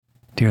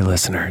Dear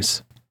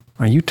listeners,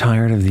 are you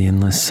tired of the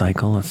endless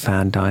cycle of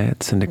fad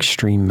diets and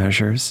extreme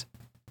measures?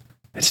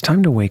 It's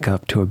time to wake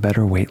up to a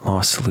better weight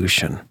loss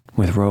solution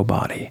with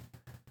Rowbody.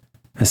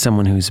 As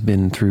someone who's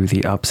been through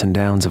the ups and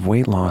downs of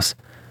weight loss,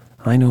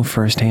 I know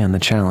firsthand the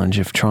challenge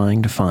of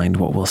trying to find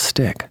what will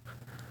stick.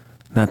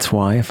 That's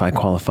why if I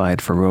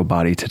qualified for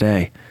Rowbody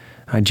today,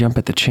 I'd jump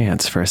at the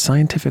chance for a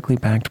scientifically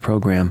backed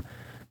program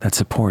that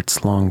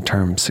supports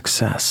long-term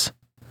success.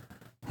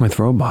 With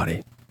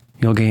Rowbody,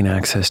 you'll gain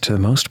access to the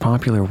most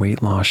popular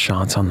weight loss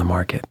shots on the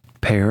market,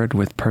 paired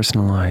with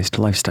personalized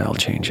lifestyle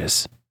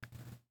changes.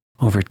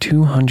 Over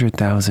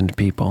 200,000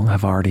 people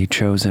have already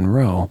chosen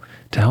Row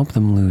to help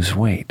them lose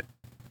weight.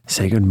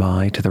 Say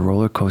goodbye to the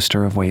roller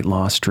coaster of weight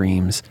loss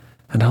dreams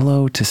and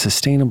hello to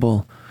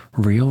sustainable,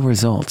 real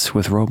results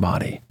with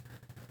Rowbody.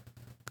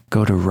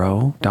 Go to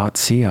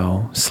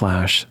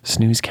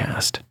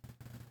row.co/snoozecast.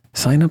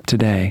 Sign up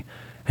today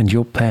and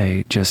you'll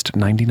pay just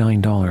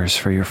 $99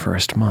 for your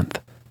first month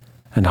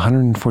and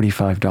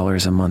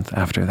 $145 a month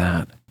after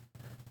that.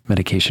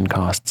 Medication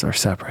costs are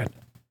separate.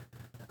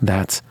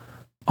 That's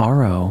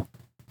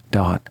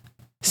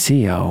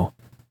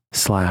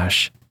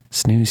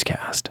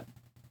ro.co/snoozecast.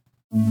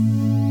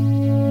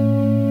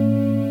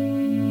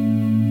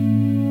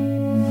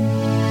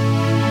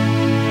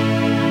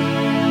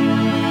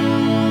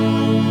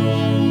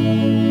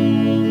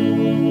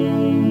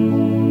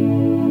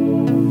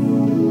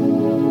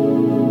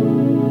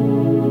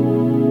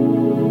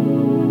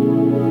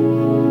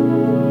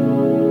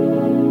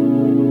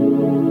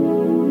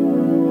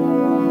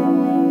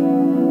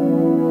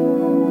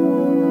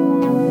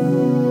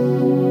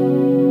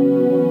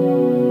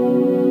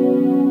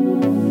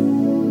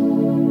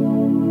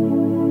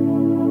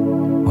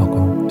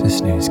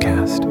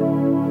 Snoozecast,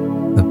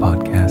 the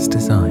podcast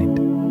designed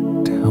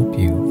to help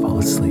you fall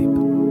asleep.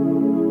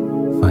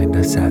 Find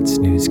us at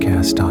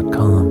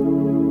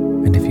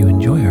snoozecast.com, and if you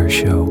enjoy our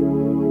show,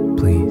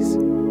 please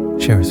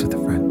share us with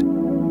a friend.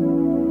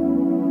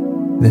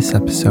 This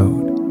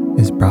episode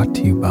is brought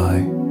to you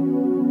by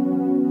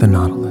The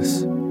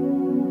Nautilus.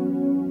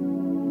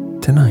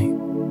 Tonight,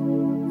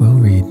 we'll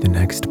read the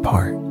next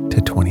part to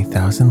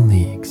 20,000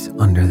 Leagues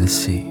Under the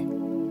Sea,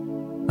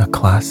 a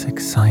classic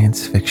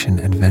science fiction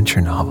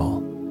adventure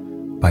novel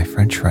by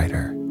French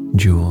writer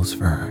Jules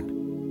Verne.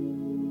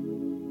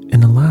 In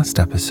the last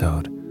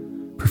episode,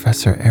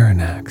 Professor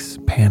Aronnax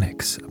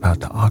panics about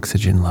the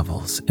oxygen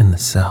levels in the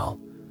cell,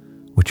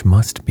 which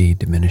must be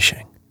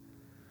diminishing.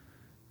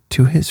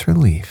 To his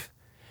relief,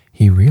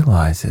 he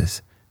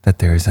realizes that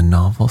there is a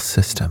novel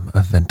system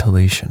of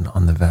ventilation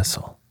on the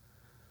vessel.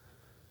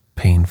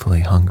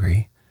 Painfully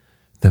hungry,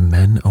 the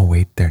men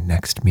await their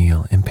next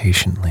meal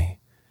impatiently.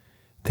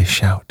 They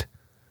shout,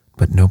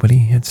 but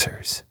nobody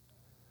answers.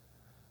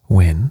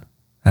 When,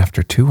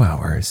 after 2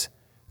 hours,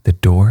 the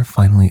door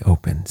finally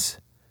opens,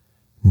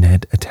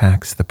 Ned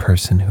attacks the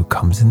person who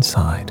comes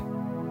inside.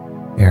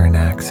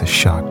 Aronnax is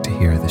shocked to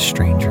hear the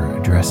stranger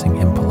addressing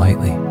him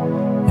politely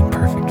in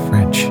perfect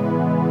French,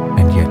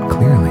 and yet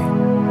clearly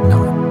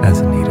not as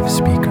a native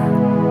speaker.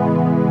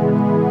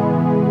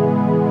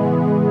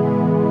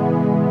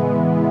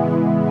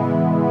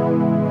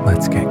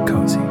 Let's get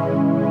cozy.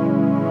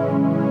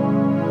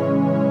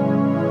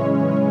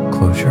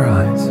 Close your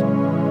eyes.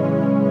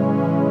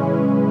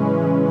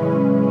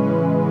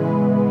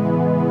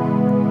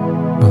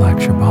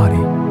 Relax your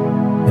body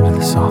into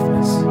the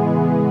softness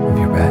of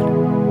your bed.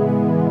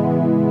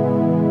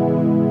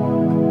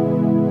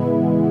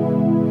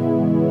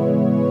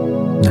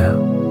 Now,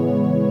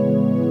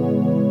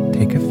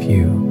 take a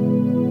few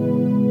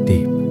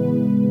deep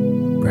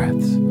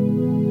breaths.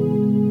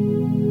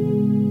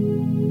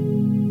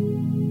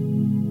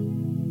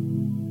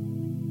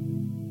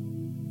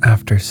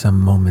 After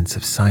some moments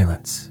of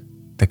silence,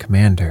 the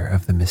commander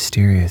of the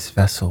mysterious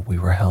vessel we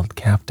were held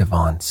captive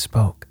on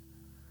spoke.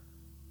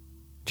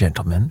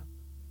 "Gentlemen,"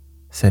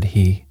 said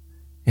he,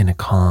 in a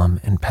calm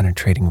and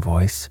penetrating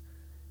voice,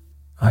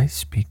 "I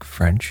speak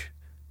French,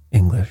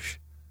 English,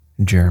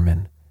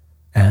 German,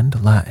 and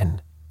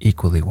Latin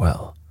equally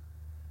well.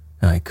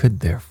 I could,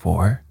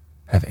 therefore,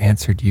 have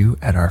answered you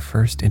at our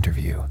first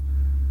interview,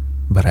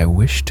 but I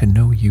wish to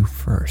know you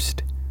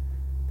first,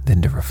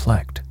 then to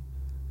reflect.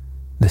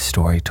 The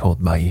story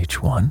told by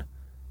each one,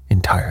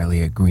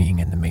 entirely agreeing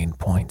in the main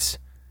points,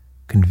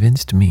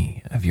 convinced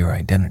me of your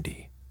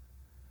identity."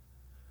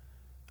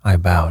 I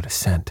bowed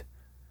assent.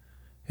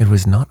 It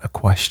was not a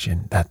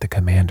question that the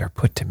commander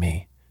put to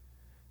me.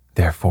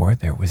 Therefore,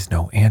 there was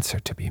no answer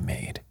to be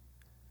made.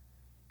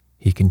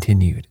 He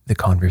continued the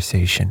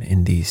conversation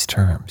in these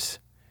terms.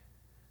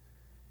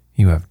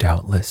 "You have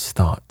doubtless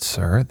thought,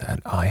 sir, that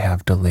I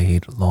have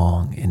delayed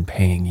long in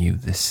paying you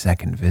this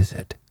second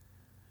visit.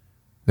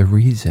 The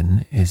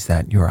reason is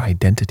that your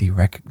identity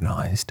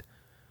recognized,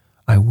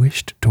 I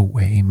wished to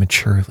weigh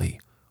maturely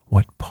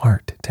what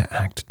part to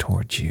act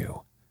towards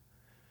you.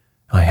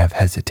 I have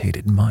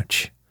hesitated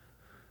much.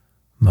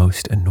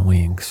 Most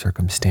annoying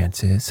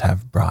circumstances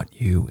have brought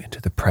you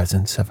into the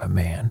presence of a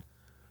man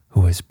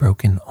who has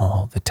broken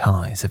all the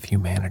ties of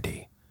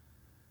humanity.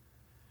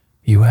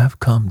 You have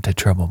come to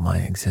trouble my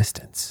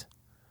existence.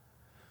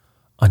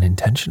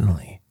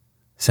 Unintentionally,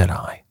 said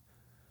I.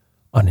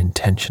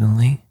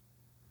 Unintentionally?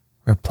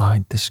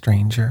 Replied the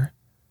stranger,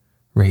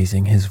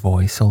 raising his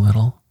voice a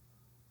little.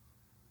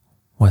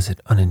 Was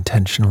it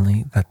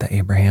unintentionally that the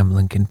Abraham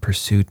Lincoln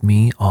pursued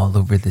me all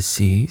over the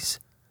seas?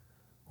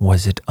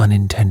 Was it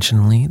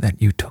unintentionally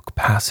that you took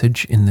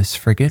passage in this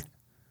frigate?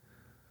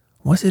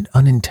 Was it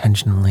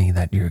unintentionally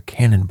that your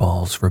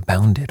cannonballs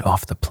rebounded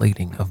off the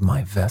plating of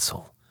my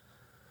vessel?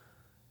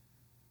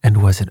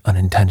 And was it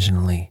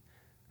unintentionally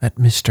that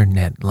Mr.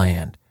 Ned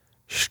Land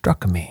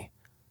struck me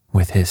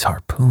with his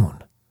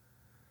harpoon?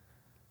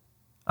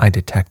 I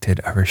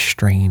detected a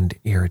restrained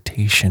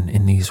irritation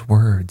in these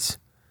words,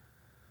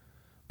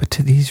 but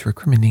to these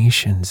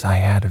recriminations I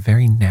had a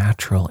very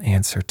natural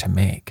answer to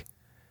make,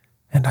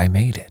 and I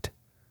made it.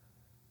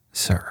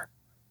 Sir,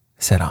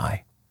 said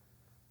I,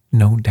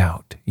 no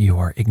doubt you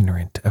are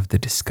ignorant of the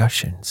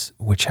discussions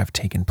which have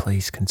taken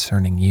place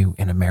concerning you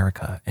in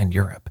America and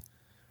Europe.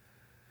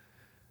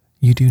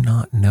 You do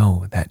not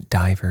know that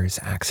divers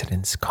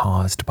accidents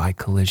caused by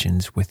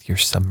collisions with your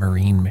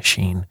submarine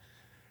machine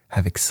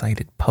have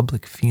excited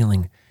public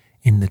feeling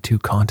in the two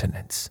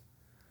continents.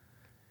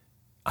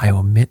 I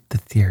omit the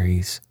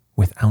theories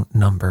without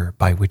number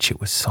by which it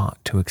was sought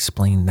to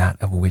explain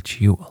that of which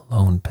you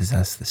alone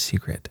possess the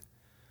secret.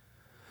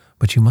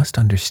 But you must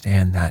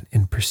understand that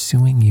in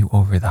pursuing you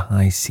over the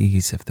high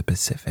seas of the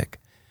Pacific,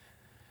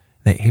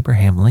 the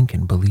Abraham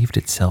Lincoln believed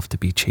itself to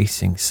be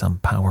chasing some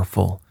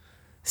powerful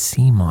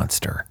sea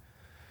monster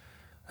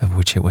of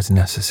which it was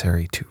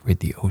necessary to rid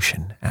the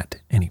ocean at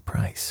any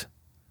price.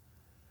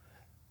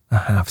 A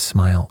half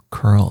smile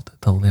curled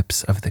the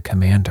lips of the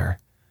commander.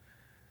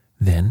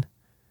 Then,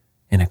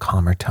 in a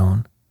calmer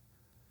tone,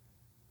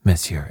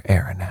 Monsieur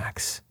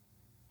Aronnax,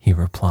 he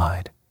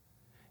replied,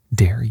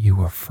 dare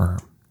you affirm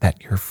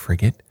that your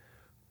frigate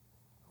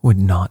would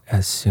not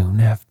as soon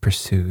have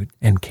pursued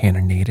and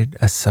cannonaded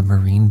a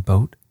submarine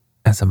boat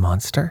as a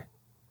monster?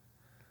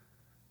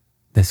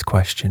 This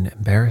question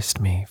embarrassed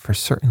me, for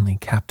certainly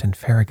Captain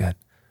Farragut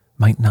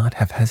might not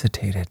have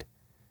hesitated.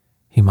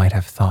 He might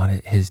have thought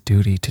it his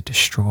duty to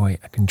destroy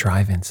a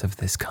contrivance of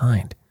this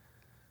kind,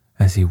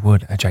 as he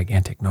would a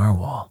gigantic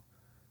narwhal.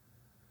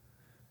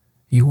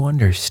 You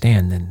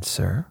understand then,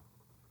 sir,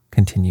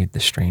 continued the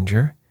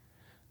stranger,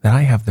 that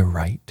I have the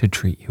right to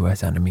treat you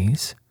as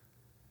enemies.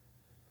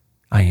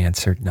 I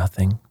answered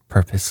nothing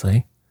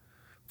purposely,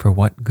 for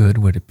what good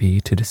would it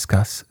be to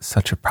discuss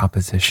such a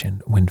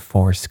proposition when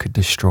force could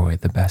destroy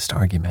the best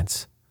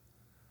arguments?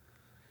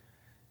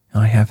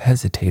 I have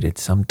hesitated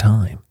some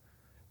time,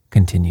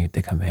 continued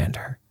the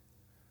commander.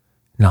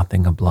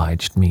 Nothing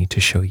obliged me to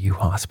show you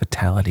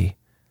hospitality.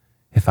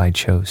 If I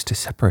chose to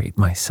separate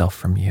myself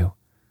from you,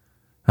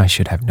 I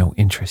should have no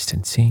interest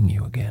in seeing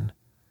you again.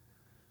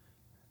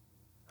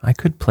 I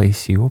could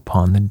place you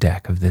upon the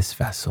deck of this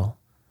vessel,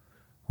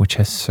 which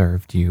has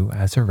served you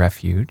as a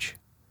refuge.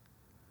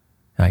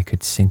 I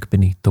could sink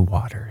beneath the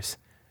waters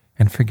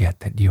and forget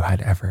that you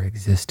had ever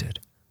existed.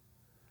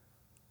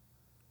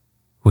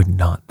 Would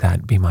not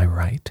that be my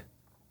right?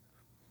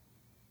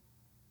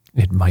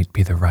 It might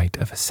be the right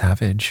of a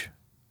savage,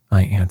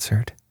 I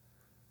answered,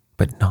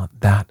 but not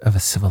that of a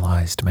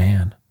civilized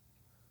man.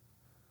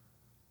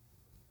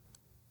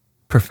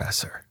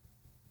 Professor,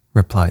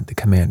 replied the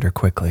commander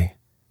quickly,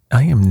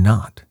 I am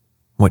not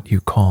what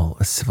you call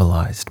a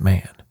civilized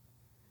man.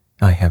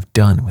 I have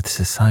done with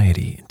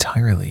society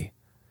entirely,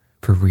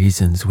 for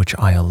reasons which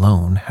I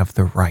alone have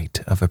the right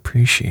of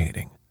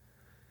appreciating.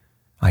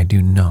 I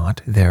do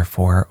not,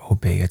 therefore,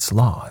 obey its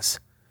laws,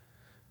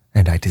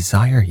 and I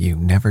desire you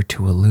never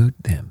to elude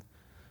them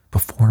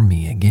before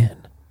me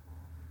again.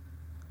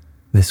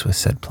 This was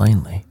said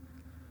plainly.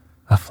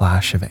 A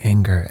flash of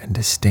anger and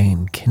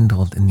disdain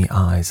kindled in the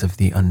eyes of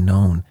the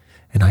unknown,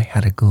 and I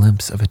had a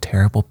glimpse of a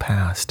terrible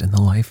past in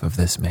the life of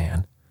this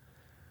man.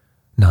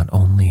 Not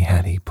only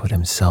had he put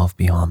himself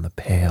beyond the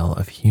pale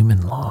of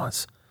human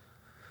laws,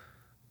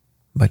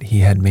 but he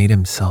had made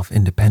himself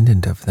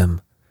independent of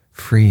them,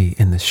 free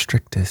in the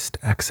strictest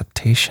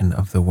acceptation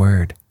of the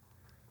word,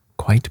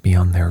 quite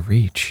beyond their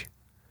reach.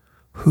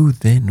 Who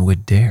then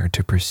would dare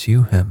to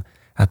pursue him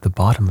at the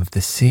bottom of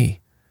the sea,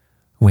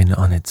 when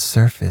on its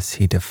surface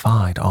he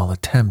defied all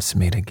attempts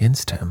made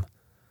against him?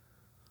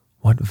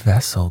 What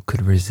vessel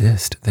could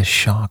resist the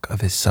shock of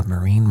his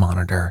submarine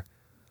monitor?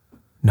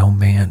 No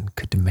man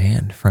could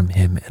demand from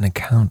him an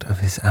account of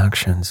his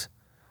actions.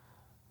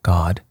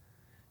 God,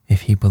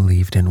 if he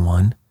believed in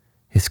one,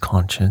 his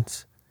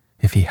conscience,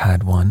 if he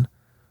had one,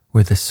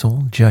 were the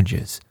sole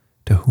judges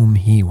to whom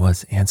he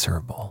was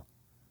answerable.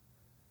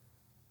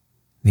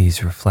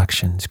 These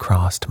reflections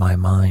crossed my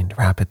mind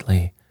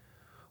rapidly,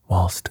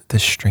 whilst the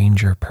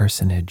stranger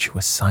personage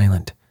was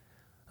silent,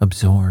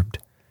 absorbed,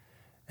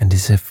 and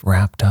as if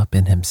wrapped up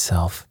in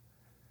himself.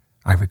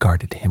 I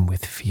regarded him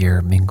with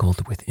fear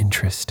mingled with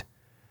interest,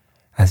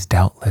 as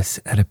doubtless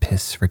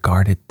Oedipus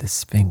regarded the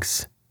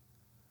Sphinx.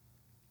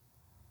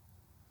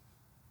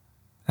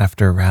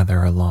 After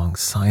rather a long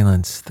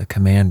silence, the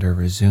commander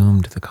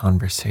resumed the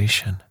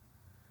conversation.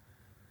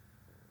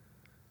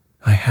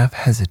 I have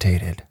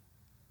hesitated,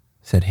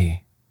 said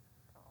he,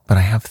 but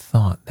I have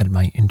thought that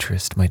my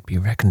interest might be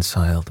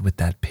reconciled with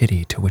that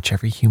pity to which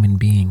every human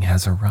being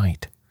has a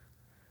right.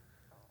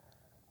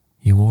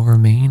 You will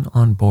remain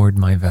on board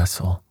my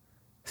vessel,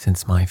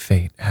 since my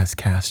fate has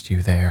cast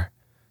you there.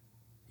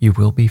 You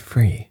will be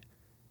free,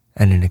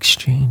 and in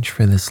exchange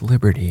for this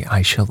liberty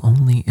I shall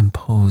only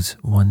impose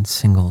one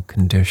single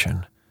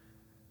condition.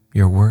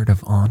 Your word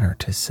of honor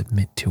to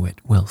submit to it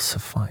will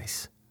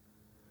suffice.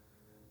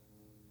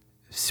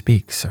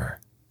 Speak, sir,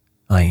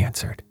 I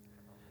answered.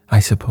 I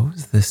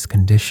suppose this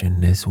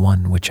condition is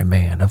one which a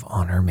man of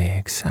honor may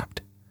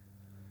accept.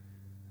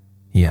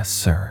 Yes,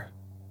 sir,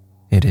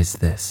 it is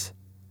this.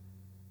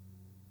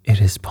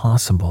 It is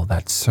possible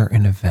that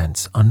certain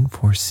events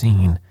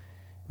unforeseen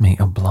may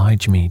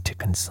oblige me to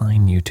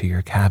consign you to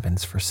your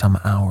cabins for some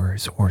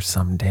hours or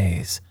some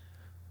days,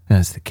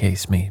 as the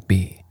case may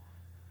be.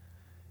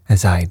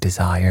 As I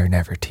desire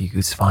never to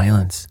use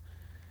violence,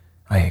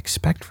 I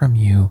expect from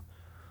you,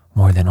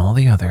 more than all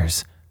the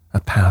others, a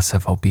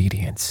passive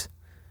obedience.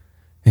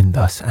 In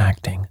thus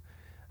acting,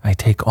 I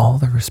take all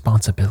the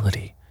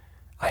responsibility.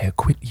 I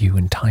acquit you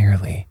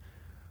entirely,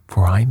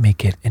 for I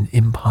make it an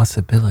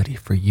impossibility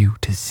for you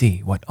to see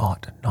what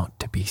ought not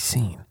to be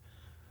seen.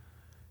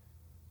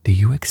 Do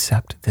you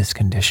accept this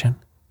condition?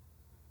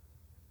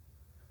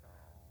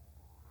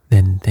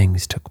 Then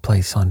things took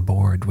place on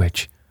board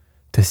which,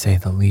 to say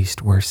the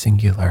least, were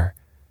singular,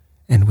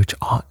 and which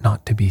ought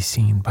not to be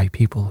seen by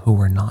people who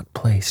were not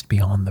placed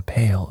beyond the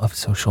pale of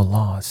social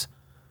laws.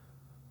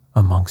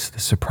 Amongst the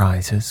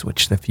surprises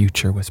which the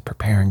future was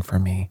preparing for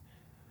me,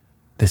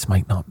 this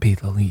might not be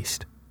the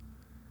least.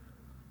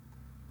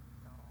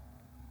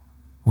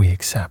 We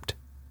accept,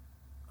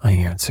 I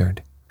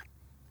answered.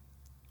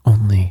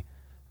 Only,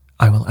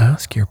 I will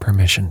ask your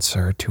permission,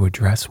 sir, to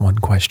address one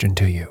question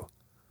to you.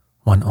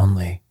 One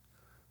only.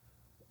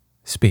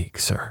 Speak,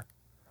 sir.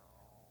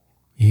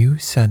 You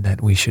said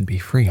that we should be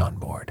free on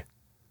board.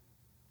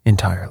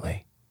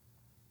 Entirely.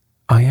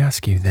 I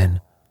ask you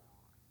then,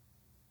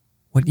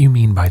 what you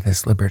mean by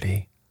this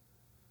liberty?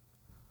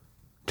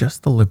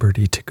 Just the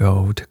liberty to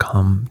go, to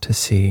come, to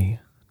see,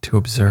 to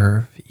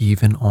observe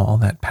even all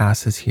that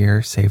passes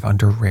here save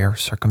under rare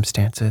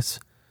circumstances.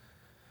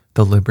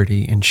 The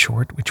liberty, in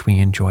short, which we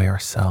enjoy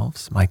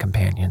ourselves, my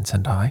companions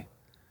and I.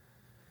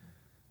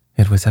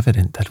 It was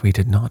evident that we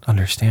did not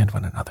understand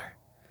one another.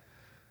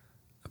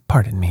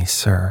 Pardon me,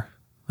 sir,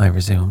 I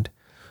resumed,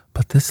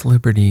 but this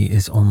liberty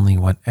is only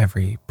what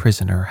every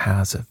prisoner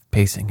has of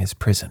pacing his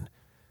prison.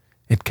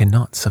 It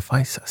cannot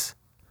suffice us.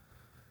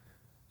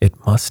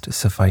 It must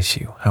suffice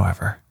you,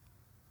 however.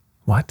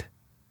 What?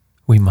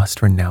 We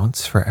must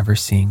renounce forever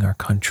seeing our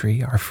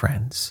country, our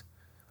friends,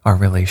 our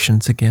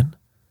relations again?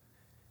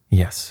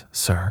 Yes,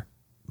 sir,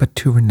 but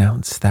to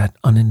renounce that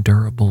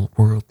unendurable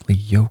worldly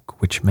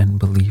yoke which men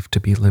believe to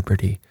be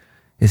liberty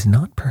is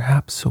not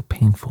perhaps so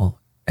painful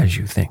as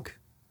you think.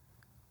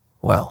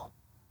 Well,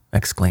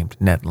 exclaimed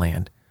Ned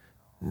Land,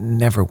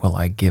 never will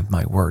I give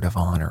my word of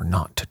honor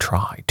not to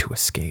try to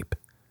escape.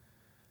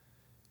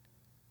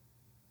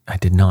 I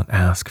did not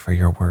ask for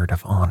your word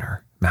of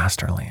honor,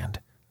 Master Land,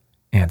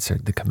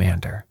 answered the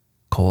commander,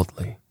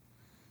 coldly.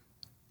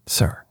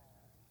 Sir,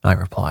 I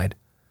replied,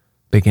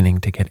 beginning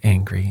to get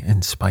angry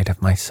in spite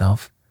of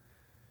myself,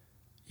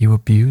 you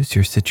abuse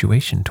your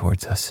situation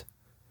towards us.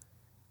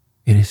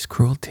 It is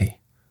cruelty.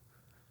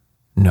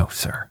 No,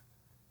 sir,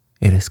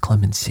 it is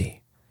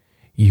clemency.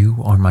 You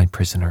are my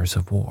prisoners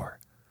of war.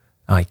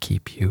 I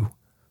keep you,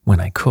 when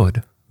I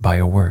could, by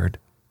a word,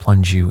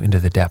 plunge you into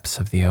the depths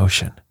of the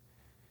ocean.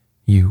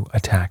 You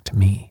attacked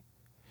me.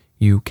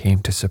 You came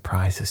to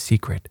surprise a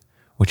secret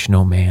which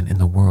no man in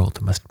the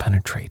world must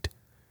penetrate,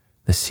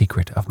 the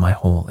secret of my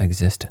whole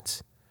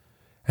existence.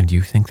 And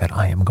you think that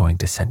I am going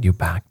to send you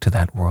back to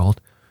that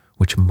world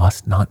which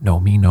must not know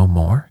me no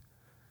more?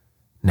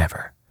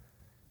 Never.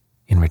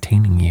 In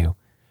retaining you,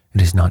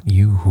 it is not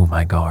you whom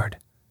I guard.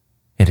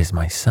 It is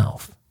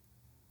myself.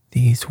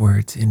 These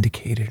words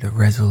indicated a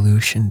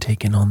resolution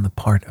taken on the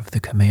part of the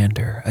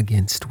commander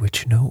against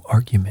which no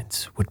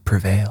arguments would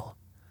prevail.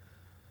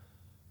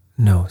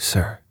 No,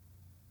 sir,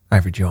 I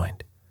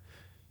rejoined.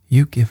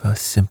 You give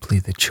us simply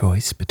the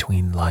choice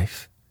between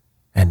life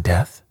and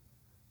death?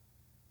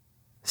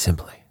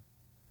 Simply.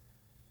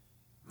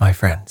 My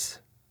friends,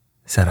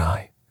 said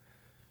I,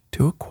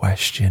 to a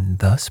question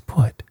thus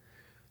put,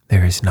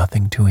 there is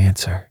nothing to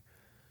answer,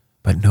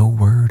 but no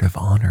word of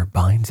honor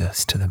binds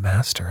us to the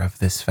master of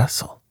this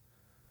vessel.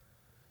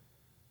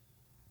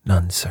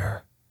 None,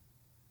 sir,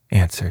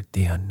 answered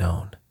the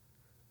unknown.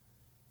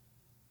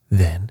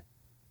 Then,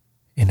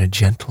 in a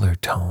gentler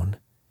tone,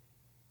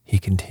 he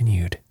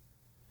continued,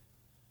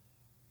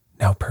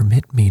 Now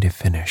permit me to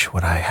finish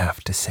what I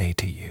have to say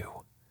to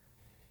you.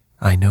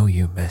 I know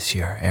you,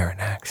 Monsieur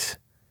Aronnax.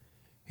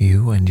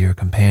 You and your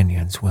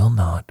companions will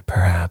not,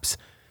 perhaps,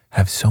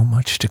 have so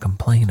much to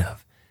complain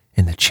of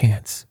in the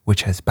chance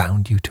which has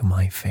bound you to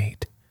my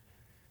fate.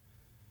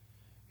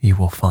 You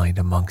will find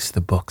amongst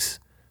the books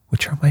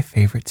which are my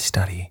favorite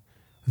study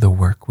the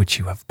work which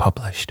you have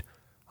published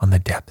on the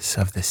depths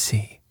of the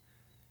sea,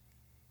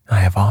 I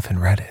have often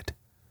read it.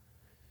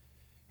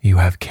 You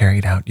have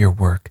carried out your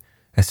work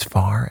as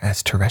far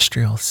as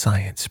terrestrial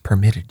science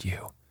permitted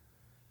you,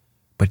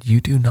 but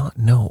you do not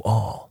know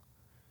all.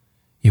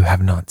 You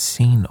have not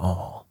seen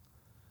all.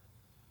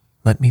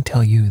 Let me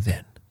tell you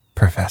then,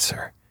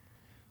 Professor,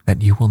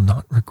 that you will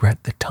not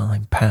regret the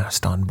time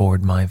passed on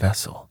board my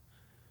vessel.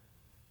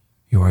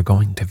 You are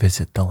going to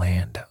visit the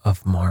land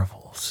of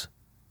marvels.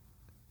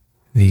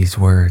 These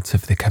words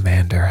of the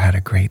commander had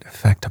a great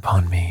effect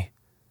upon me.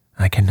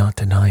 I cannot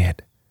deny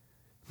it.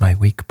 My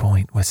weak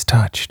point was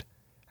touched,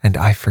 and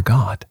I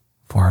forgot,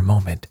 for a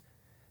moment,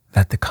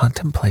 that the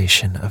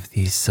contemplation of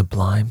these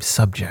sublime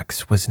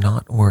subjects was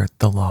not worth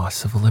the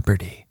loss of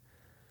liberty.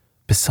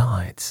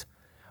 Besides,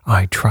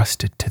 I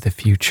trusted to the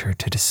future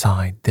to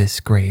decide this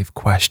grave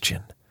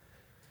question,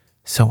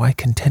 so I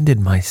contented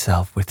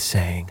myself with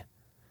saying,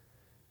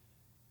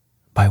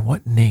 "By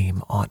what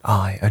name ought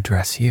I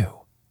address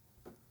you?"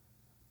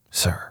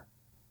 "Sir,"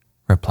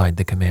 replied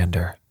the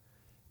commander,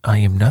 "I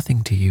am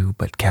nothing to you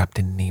but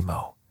Captain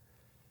Nemo,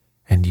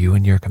 and you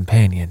and your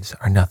companions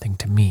are nothing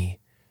to me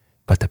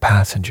but the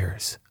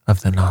passengers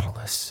of the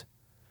Nautilus."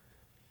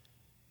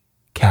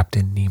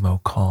 Captain Nemo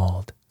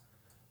called.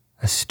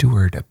 A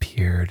steward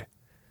appeared.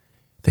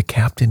 The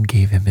captain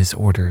gave him his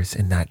orders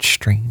in that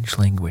strange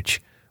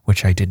language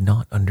which I did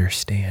not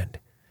understand.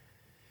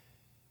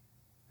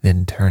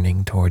 Then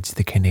turning towards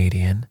the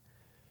Canadian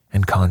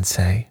and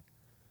Conseil,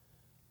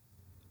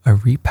 "A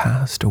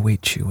repast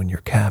awaits you in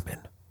your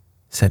cabin,"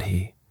 said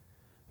he.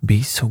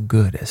 "Be so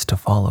good as to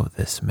follow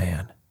this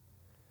man.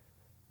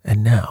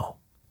 And now,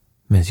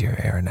 Monsieur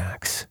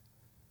Aronnax,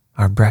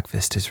 our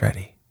breakfast is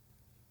ready.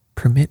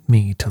 Permit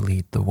me to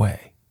lead the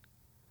way."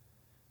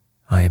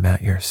 "I am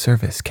at your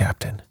service,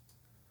 Captain."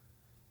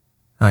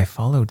 I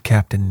followed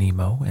Captain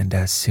Nemo, and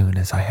as soon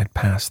as I had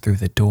passed through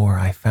the door,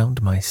 I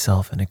found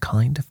myself in a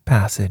kind of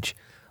passage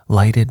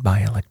lighted by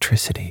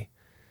electricity,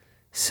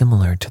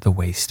 similar to the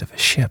waist of a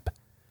ship.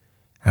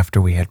 After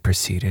we had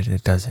proceeded a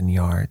dozen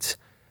yards,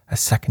 a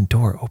second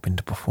door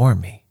opened before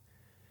me.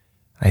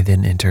 I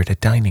then entered a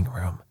dining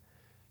room,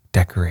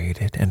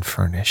 decorated and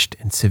furnished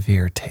in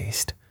severe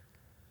taste.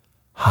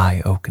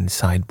 High oaken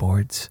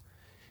sideboards,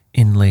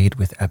 inlaid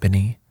with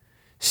ebony,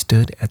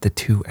 stood at the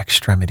two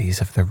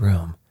extremities of the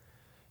room,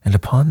 and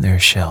upon their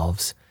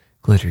shelves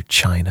glittered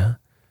china,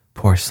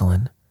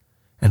 porcelain,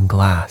 and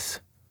glass.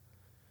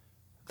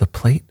 The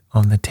plate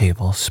on the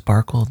table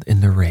sparkled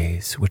in the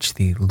rays which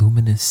the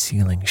luminous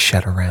ceiling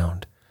shed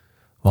around,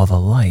 while the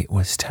light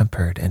was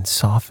tempered and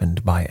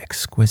softened by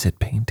exquisite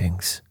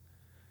paintings.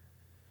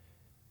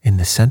 In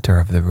the center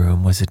of the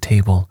room was a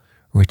table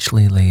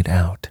richly laid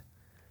out.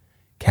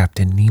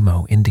 Captain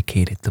Nemo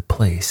indicated the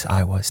place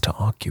I was to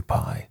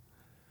occupy.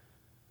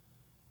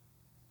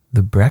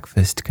 The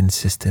breakfast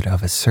consisted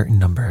of a certain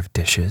number of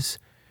dishes,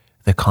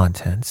 the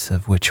contents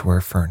of which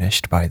were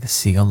furnished by the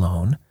sea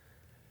alone,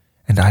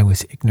 and I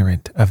was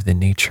ignorant of the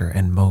nature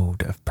and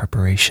mode of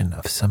preparation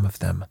of some of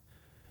them.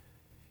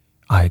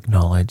 I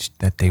acknowledged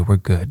that they were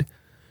good,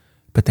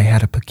 but they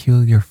had a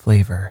peculiar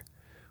flavor,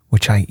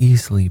 which I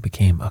easily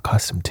became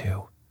accustomed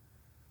to.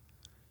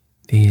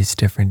 These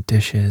different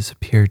dishes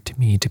appeared to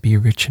me to be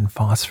rich in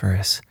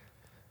phosphorus,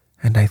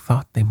 and I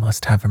thought they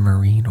must have a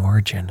marine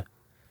origin.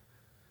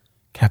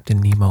 Captain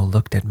Nemo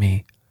looked at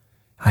me.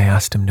 I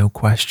asked him no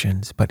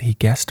questions, but he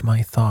guessed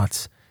my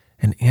thoughts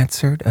and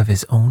answered of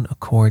his own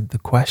accord the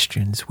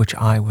questions which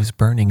I was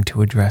burning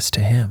to address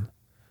to him.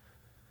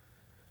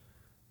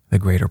 "The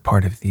greater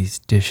part of these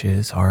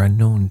dishes are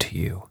unknown to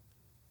you,"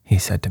 he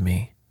said to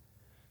me.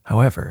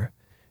 "However,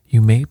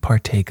 you may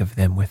partake of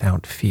them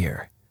without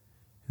fear.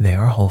 They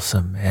are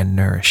wholesome and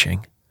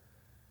nourishing.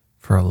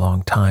 For a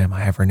long time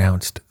I have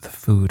renounced the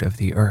food of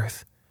the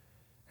earth,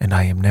 and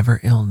I am never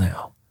ill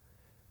now.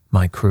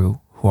 My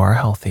crew, who are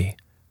healthy,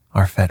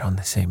 are fed on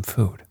the same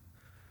food."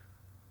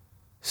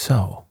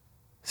 "So,"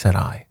 said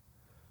I,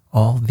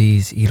 "all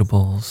these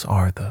eatables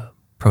are the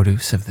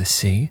produce of the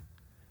sea?"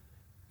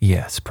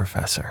 "Yes,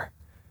 Professor.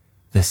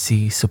 The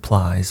sea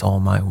supplies all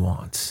my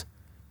wants.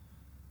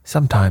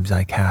 Sometimes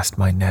I cast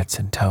my nets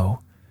in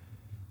tow,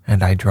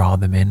 and I draw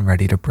them in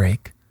ready to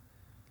break.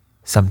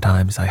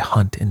 Sometimes I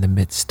hunt in the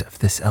midst of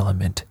this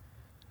element,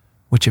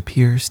 which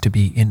appears to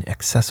be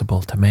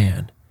inaccessible to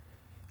man,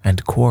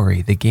 and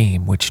quarry the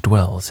game which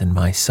dwells in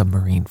my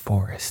submarine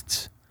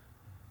forests.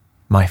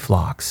 My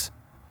flocks,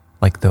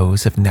 like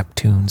those of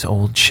Neptune's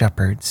old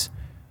shepherds,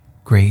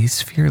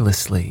 graze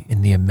fearlessly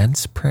in the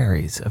immense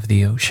prairies of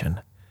the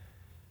ocean.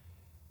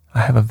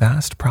 I have a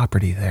vast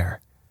property there,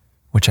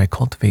 which I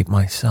cultivate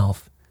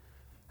myself,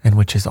 and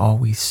which is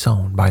always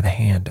sown by the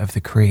hand of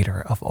the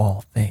Creator of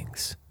all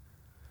things."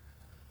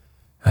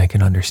 "I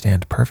can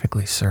understand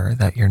perfectly, sir,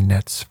 that your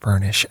nets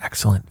furnish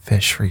excellent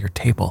fish for your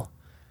table.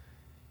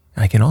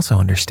 I can also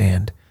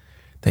understand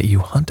that you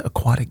hunt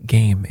aquatic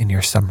game in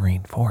your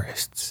submarine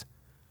forests.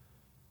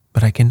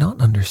 But I cannot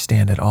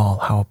understand at all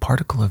how a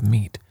particle of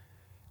meat,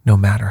 no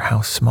matter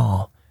how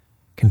small,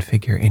 can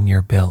figure in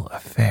your bill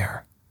of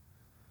fare.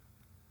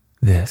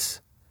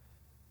 This,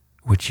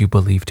 which you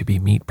believe to be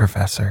meat,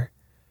 Professor,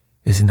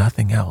 is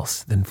nothing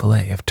else than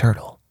fillet of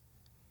turtle.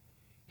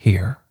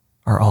 Here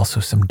are also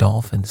some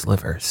dolphin's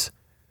livers,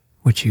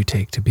 which you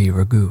take to be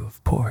ragout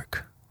of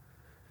pork.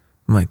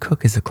 My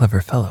cook is a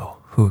clever fellow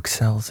who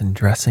excels in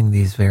dressing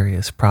these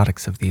various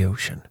products of the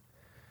ocean.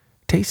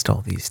 Taste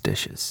all these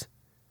dishes.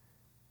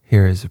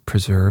 Here is a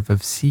preserve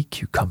of sea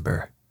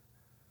cucumber.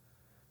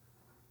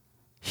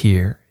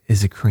 Here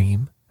is a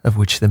cream of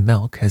which the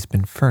milk has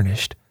been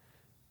furnished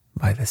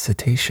by the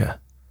cetacea,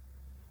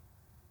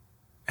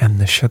 and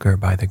the sugar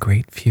by the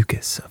great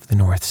fucus of the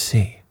North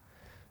Sea.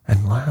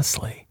 And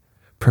lastly,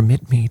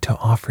 permit me to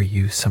offer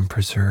you some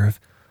preserve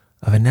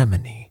of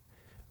anemone,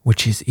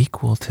 which is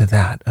equal to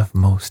that of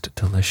most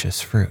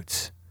delicious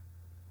fruits.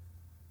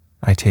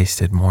 I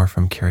tasted more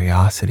from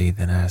curiosity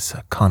than as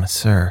a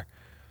connoisseur,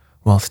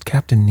 whilst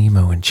Captain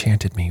Nemo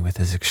enchanted me with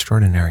his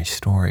extraordinary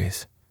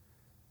stories.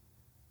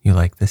 You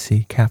like the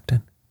sea,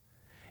 Captain?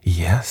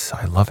 Yes,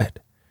 I love it.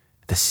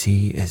 The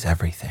sea is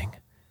everything.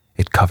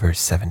 It covers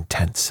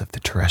 7/10 of the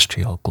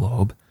terrestrial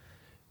globe.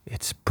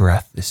 Its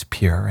breath is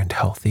pure and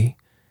healthy.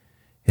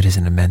 It is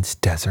an immense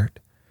desert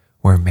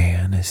where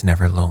man is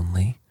never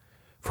lonely,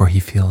 for he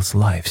feels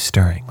life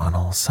stirring on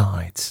all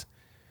sides.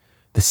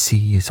 The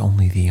sea is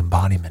only the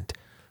embodiment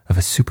of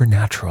a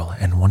supernatural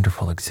and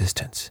wonderful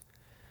existence.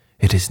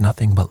 It is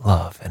nothing but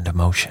love and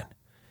emotion.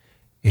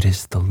 It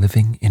is the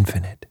living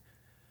infinite,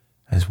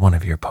 as one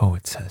of your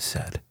poets has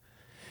said.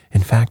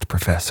 In fact,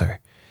 Professor,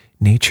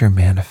 nature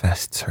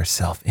manifests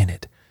herself in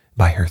it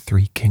by her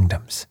three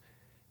kingdoms: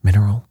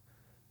 mineral,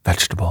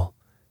 vegetable,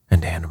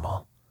 and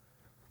animal.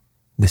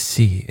 The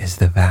sea is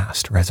the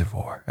vast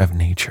reservoir of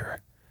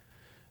nature.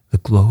 The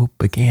globe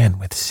began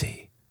with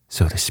sea,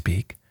 so to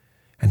speak,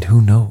 and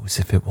who knows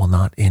if it will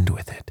not end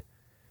with it.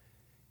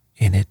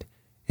 In it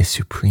is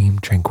supreme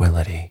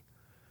tranquility.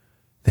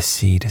 The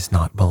sea does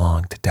not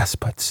belong to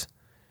despots.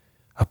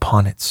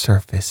 Upon its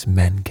surface,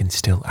 men can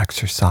still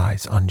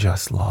exercise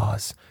unjust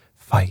laws,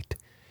 fight,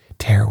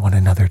 tear one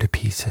another to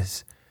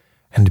pieces,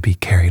 and be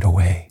carried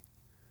away.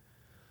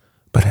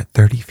 But at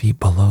 30 feet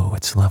below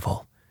its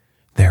level,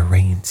 their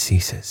reign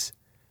ceases,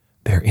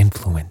 their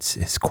influence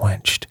is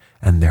quenched,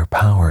 and their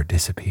power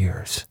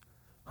disappears.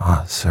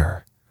 Ah,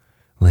 sir,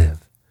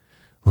 live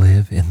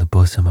in the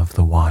bosom of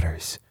the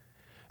waters.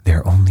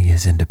 There only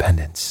is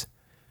independence.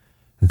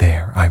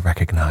 There I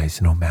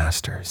recognize no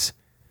masters.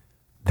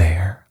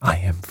 There I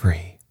am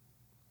free.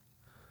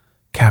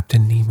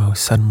 Captain Nemo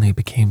suddenly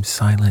became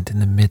silent in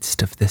the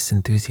midst of this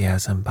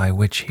enthusiasm by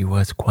which he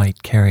was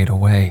quite carried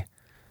away.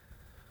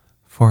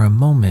 For a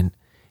moment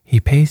he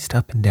paced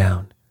up and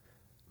down,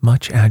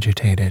 much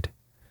agitated.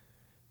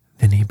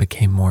 Then he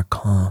became more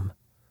calm,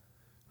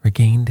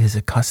 regained his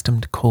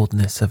accustomed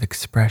coldness of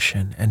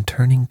expression, and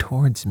turning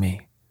towards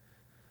me,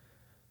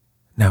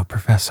 "Now,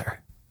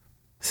 Professor,"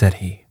 said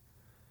he,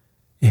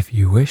 "if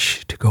you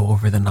wish to go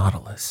over the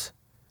Nautilus,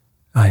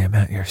 I am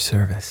at your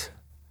service."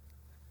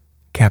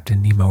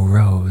 Captain Nemo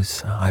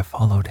rose. I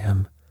followed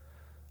him.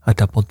 A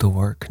double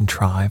door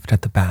contrived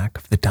at the back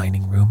of the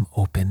dining room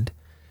opened,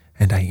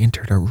 and I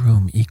entered a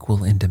room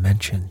equal in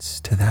dimensions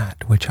to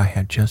that which I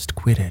had just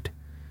quitted.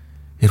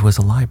 It was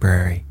a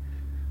library.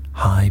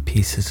 High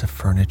pieces of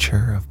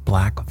furniture of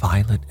black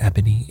violet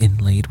ebony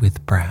inlaid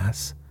with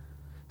brass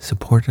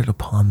supported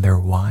upon their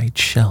wide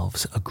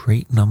shelves a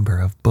great number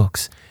of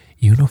books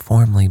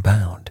uniformly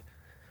bound.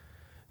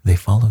 They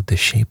followed the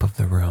shape of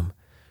the room,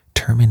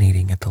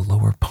 terminating at the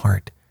lower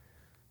part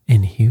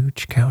in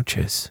huge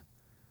couches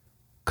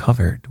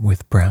covered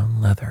with brown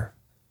leather,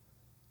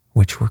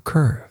 which were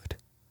curved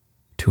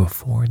to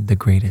afford the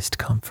greatest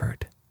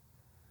comfort.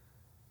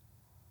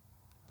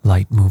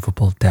 Light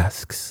movable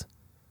desks,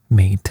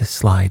 made to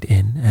slide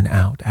in and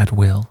out at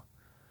will,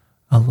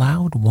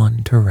 allowed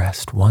one to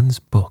rest one's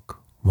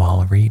book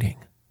while reading.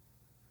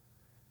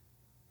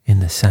 In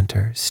the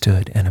center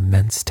stood an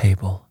immense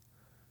table,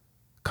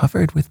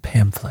 covered with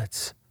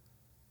pamphlets,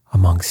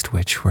 amongst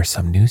which were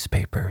some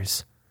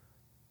newspapers,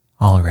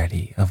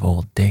 already of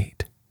old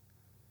date.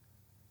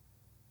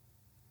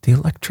 The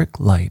electric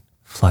light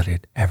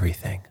flooded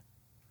everything.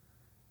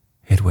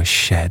 It was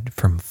shed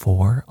from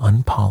 4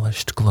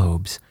 unpolished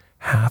globes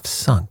half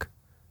sunk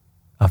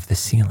of the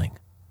ceiling.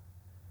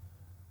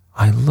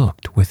 I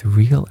looked with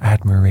real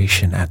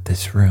admiration at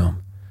this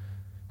room,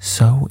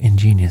 so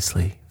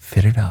ingeniously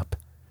fitted up,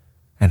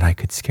 and I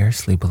could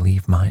scarcely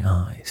believe my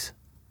eyes.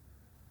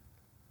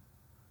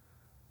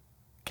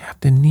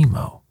 "Captain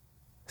Nemo,"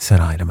 said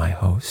I to my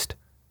host,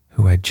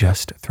 who had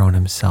just thrown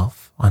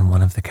himself on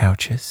one of the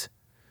couches,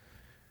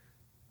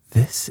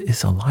 "this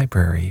is a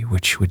library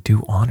which would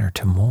do honor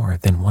to more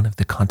than one of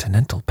the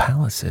continental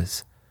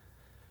palaces,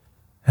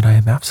 and I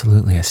am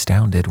absolutely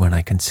astounded when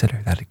I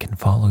consider that it can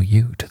follow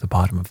you to the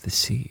bottom of the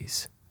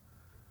seas."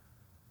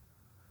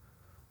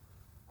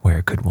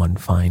 "Where could one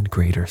find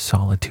greater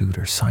solitude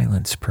or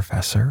silence,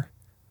 Professor?"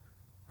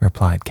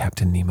 replied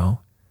Captain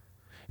Nemo.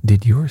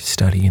 "Did your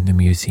study in the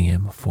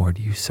museum afford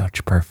you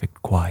such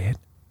perfect quiet?"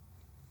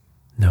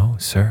 "No,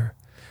 sir,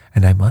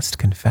 and I must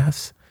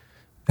confess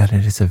that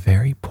it is a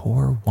very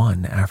poor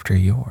one after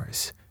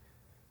yours.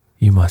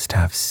 You must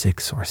have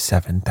 6 or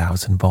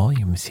 7,000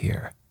 volumes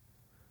here.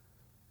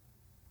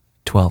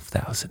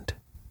 12,000,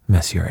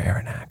 Monsieur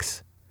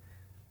Aronnax.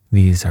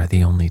 These are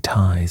the only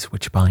ties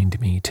which bind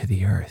me to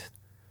the earth.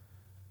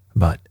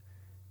 But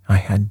I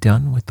had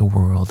done with the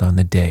world on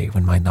the day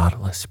when my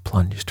Nautilus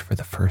plunged for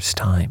the first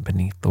time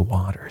beneath the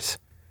waters.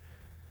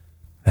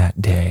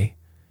 That day,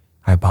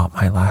 I bought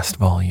my last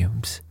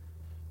volumes,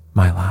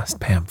 my last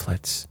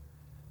pamphlets,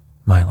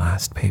 my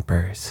last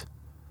papers,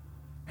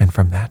 and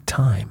from that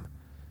time,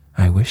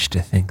 I wish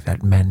to think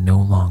that men no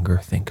longer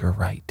think or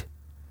write.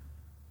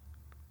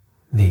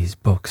 These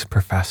books,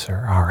 Professor,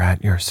 are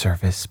at your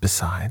service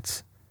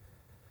besides,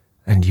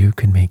 and you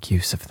can make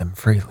use of them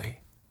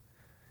freely.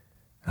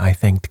 I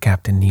thanked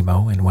Captain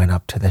Nemo and went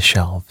up to the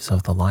shelves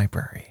of the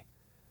library.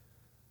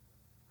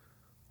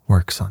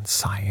 Works on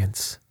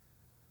science,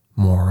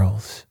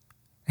 morals,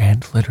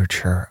 and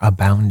literature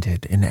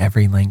abounded in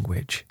every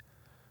language,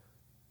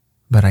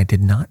 but I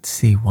did not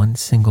see one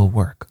single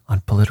work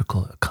on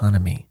political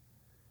economy.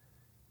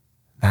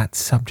 That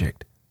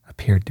subject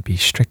appeared to be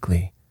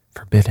strictly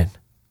forbidden.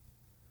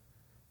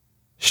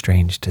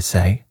 Strange to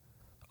say,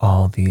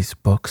 all these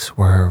books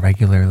were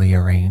irregularly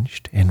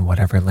arranged in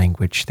whatever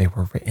language they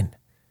were written,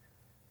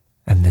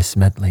 and this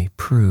medley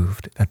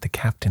proved that the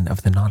captain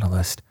of the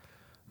Nautilus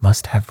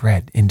must have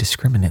read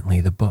indiscriminately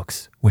the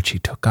books which he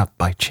took up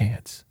by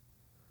chance.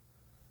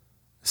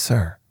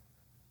 "Sir,"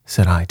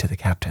 said I to the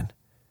captain,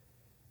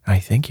 "I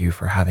thank you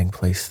for having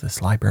placed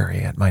this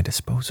library at my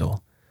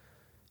disposal.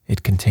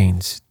 It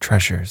contains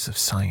treasures of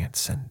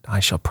science, and I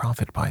shall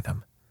profit by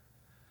them."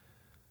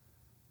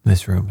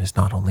 "This room is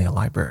not only a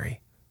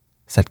library,"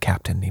 said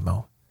Captain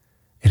Nemo.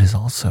 "It is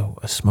also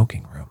a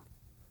smoking room."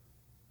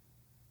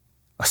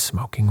 "A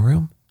smoking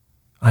room?"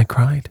 I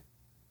cried.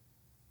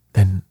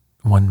 "Then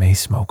one may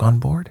smoke on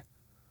board?"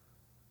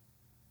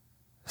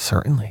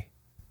 "Certainly."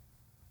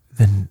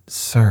 "Then,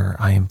 sir,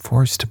 I am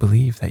forced to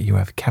believe that you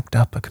have kept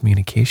up a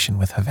communication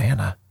with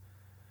Havana."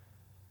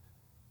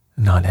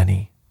 "Not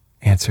any,"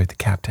 answered the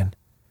captain,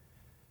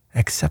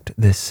 "except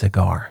this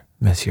cigar,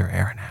 Monsieur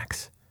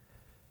Aronnax.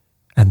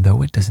 And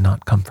though it does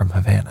not come from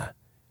Havana,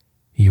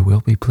 you will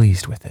be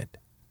pleased with it,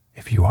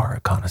 if you are a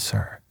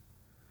connoisseur."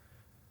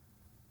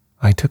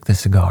 I took the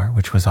cigar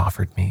which was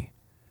offered me.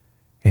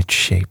 Its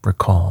shape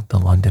recalled the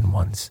London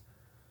ones,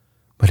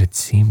 but it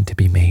seemed to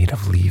be made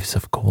of leaves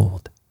of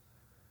gold.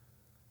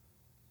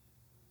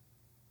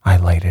 I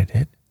lighted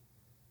it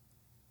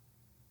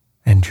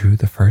and drew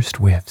the first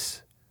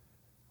whiffs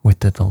with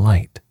the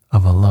delight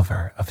of a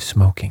lover of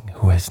smoking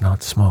who has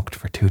not smoked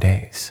for 2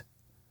 days.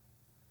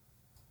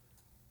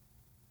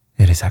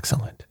 "It is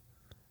excellent,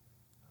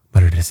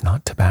 but it is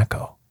not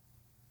tobacco."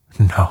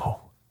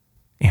 "No,"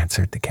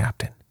 answered the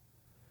captain.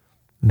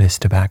 "This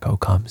tobacco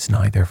comes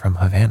neither from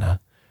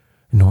Havana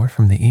nor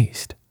from the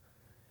East.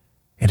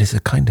 It is a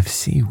kind of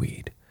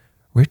seaweed,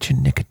 rich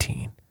in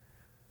nicotine,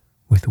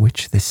 with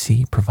which the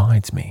sea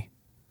provides me,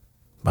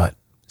 but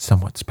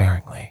somewhat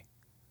sparingly."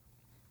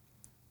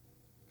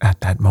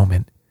 At that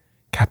moment,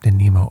 Captain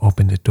Nemo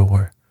opened a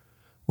door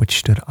which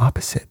stood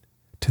opposite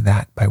to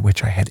that by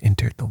which I had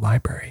entered the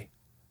library,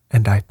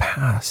 and I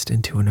passed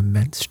into an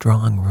immense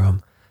drawing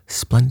room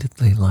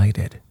splendidly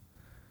lighted.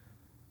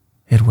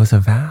 It was a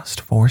vast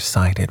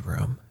 4-sided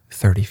room,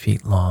 30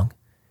 feet long,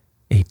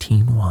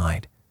 18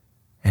 wide,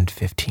 and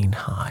 15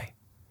 high.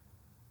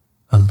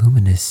 A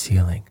luminous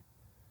ceiling,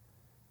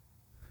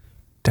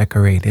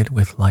 decorated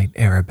with light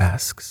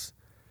arabesques,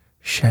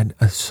 shed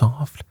a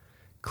soft,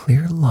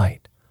 clear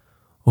light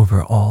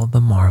over all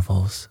the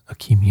marvels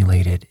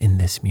accumulated in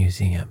this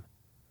museum.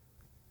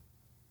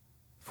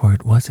 For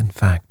it was in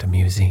fact a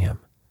museum,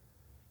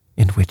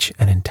 in which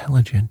an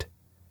intelligent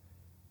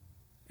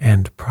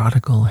and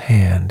prodigal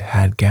hand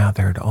had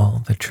gathered all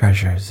the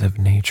treasures of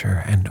nature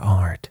and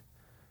art,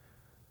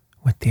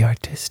 with the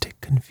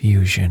artistic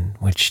confusion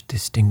which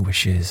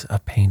distinguishes a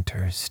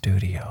painter's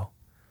studio.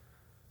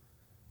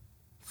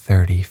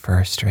 30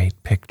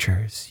 first-rate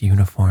pictures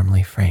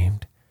uniformly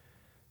framed,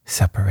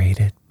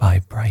 separated by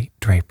bright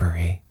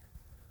drapery,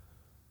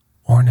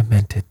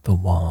 ornamented the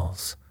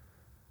walls,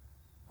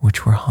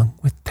 which were hung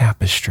with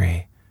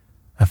tapestry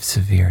of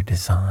severe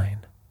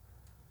design.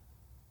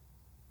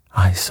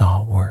 I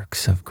saw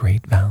works of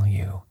great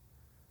value,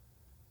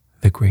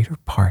 the greater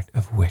part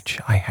of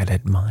which I had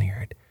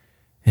admired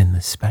in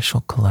the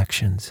special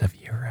collections of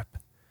Europe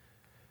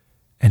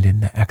and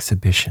in the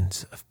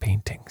exhibitions of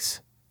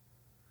paintings.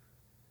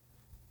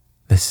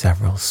 The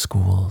several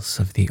schools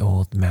of the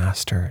old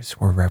masters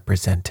were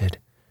represented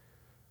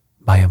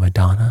by a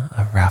Madonna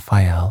of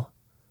Raphael,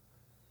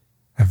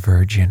 a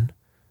Virgin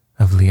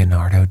of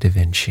Leonardo da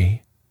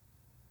Vinci,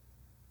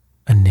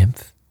 a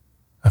nymph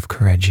of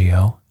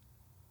Correggio,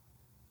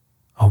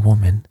 a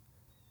woman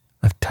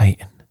of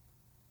Titan,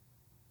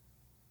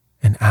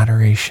 an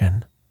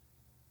Adoration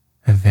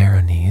of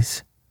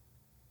Veronese,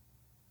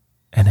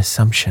 an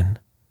Assumption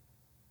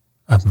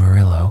of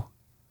Murillo,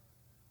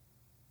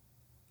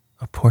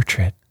 a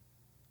portrait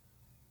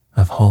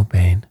of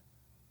Holbein,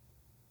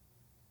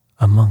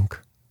 a monk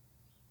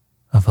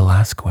of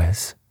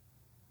Velázquez,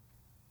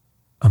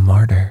 a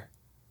martyr,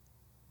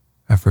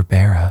 a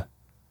Verbera,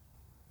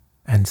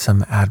 and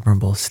some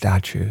admirable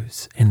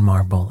statues in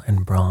marble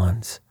and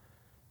bronze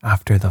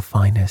after the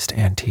finest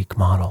antique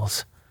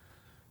models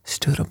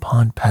stood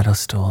upon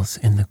pedestals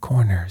in the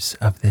corners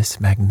of this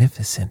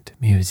magnificent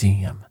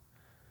museum.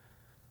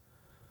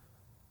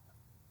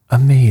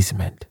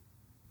 Amazement,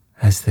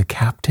 as the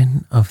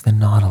captain of the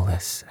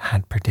Nautilus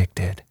had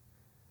predicted,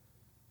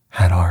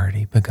 had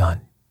already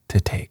begun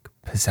to take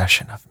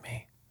possession of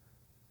me.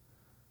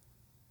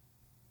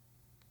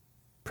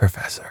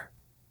 "Professor,"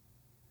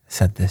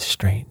 said this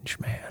strange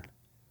man,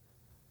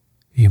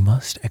 "you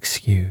must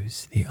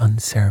excuse the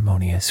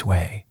unceremonious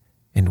way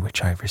in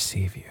which I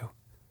receive you,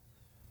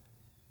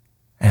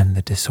 and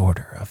the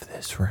disorder of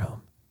this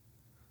room."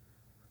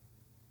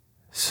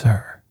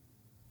 "Sir,"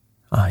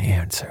 I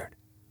answered,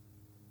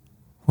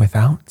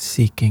 "without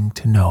seeking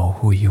to know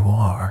who you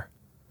are,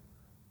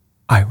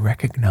 I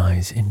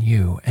recognize in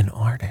you an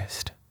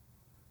artist."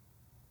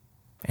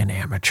 "An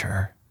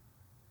amateur.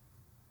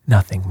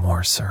 Nothing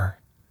more, sir.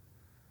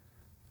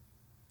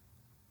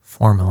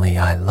 Formerly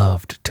I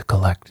loved to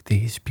collect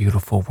these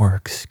beautiful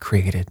works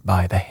created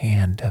by the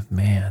hand of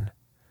man.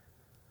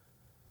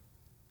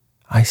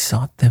 I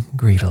sought them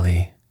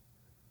greedily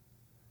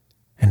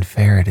and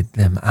ferreted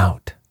them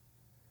out,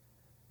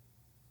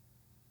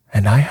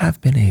 and I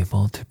have been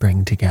able to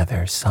bring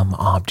together some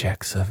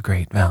objects of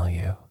great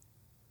value.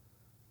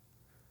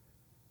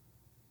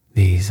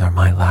 These are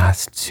my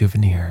last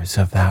souvenirs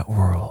of that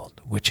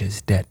world which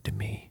is dead to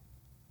me.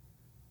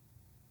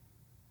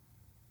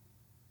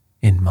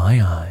 In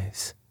my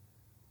eyes,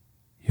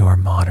 your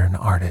modern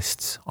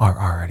artists are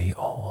already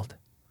old.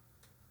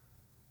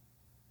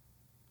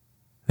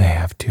 They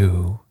have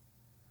 2,000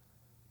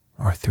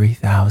 or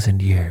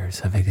 3,000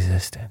 years of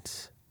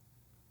existence.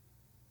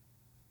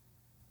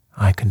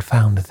 I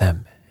confound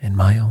them in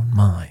my own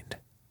mind.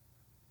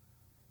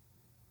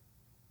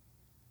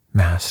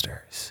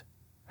 Masters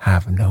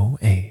have no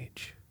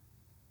age.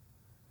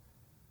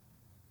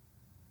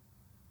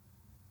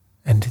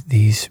 And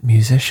these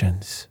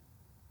musicians,"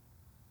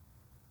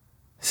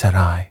 said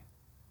I,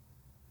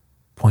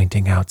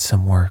 pointing out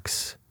some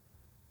works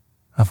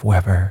of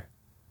Weber,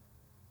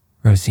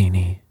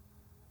 Rossini,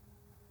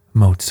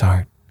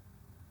 Mozart,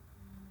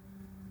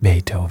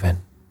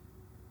 Beethoven,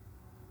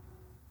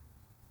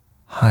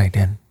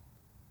 Haydn,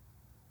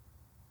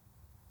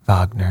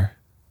 Wagner,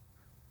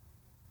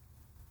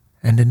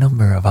 and a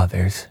number of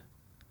others,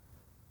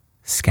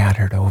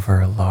 scattered over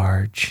a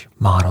large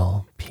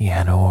model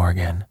piano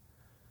organ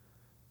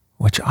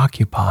which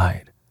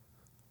occupied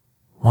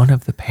one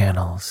of the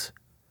panels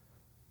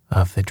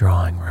of the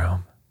drawing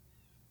room.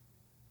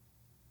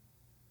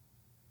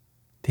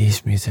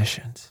 "These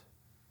musicians,"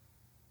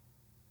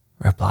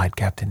 replied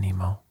Captain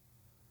Nemo,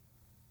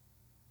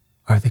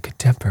 "are the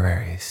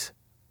contemporaries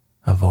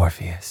of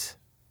Orpheus.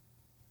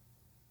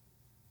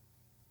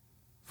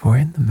 For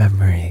in the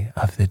memory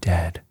of the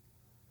dead,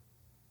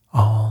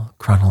 all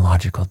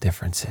chronological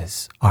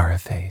differences are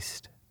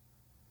effaced.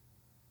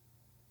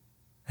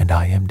 And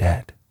I am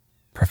dead,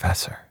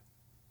 Professor.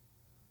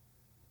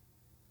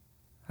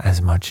 As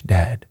much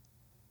dead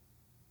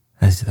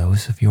as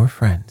those of your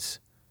friends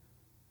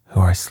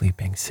who are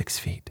sleeping 6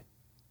 feet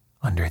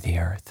under the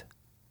earth."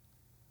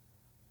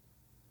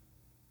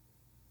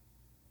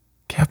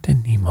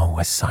 Captain Nemo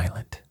was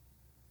silent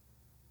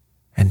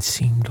and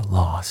seemed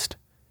lost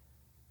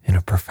in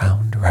a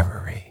profound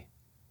reverie.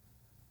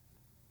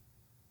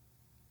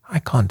 I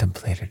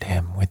contemplated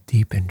him with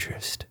deep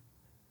interest,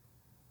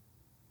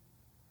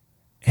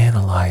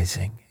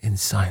 analyzing in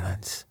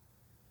silence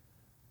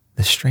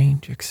the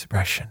strange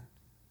expression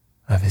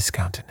of his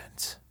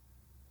countenance.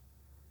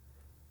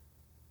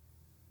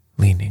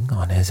 Leaning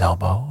on his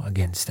elbow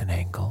against an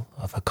angle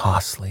of a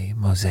costly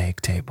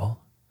mosaic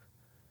table,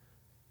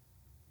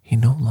 he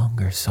no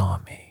longer saw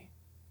me.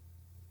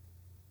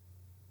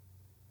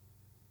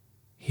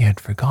 He had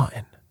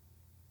forgotten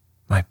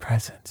my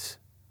presence.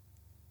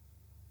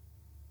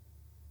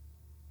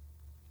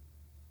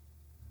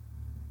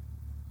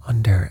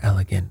 Under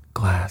elegant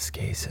glass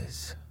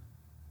cases,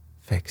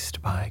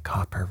 fixed by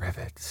copper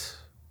rivets,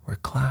 were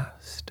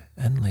classed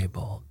and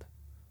labeled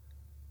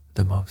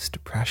the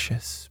most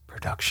precious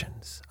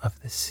productions of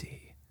the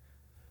sea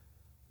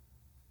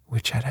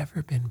which had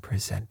ever been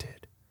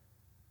presented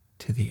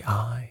to the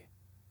eye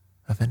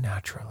of a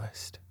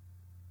naturalist.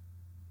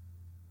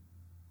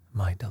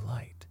 My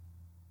delight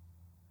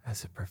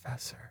as a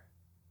professor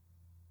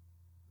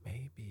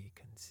may be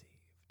conceived.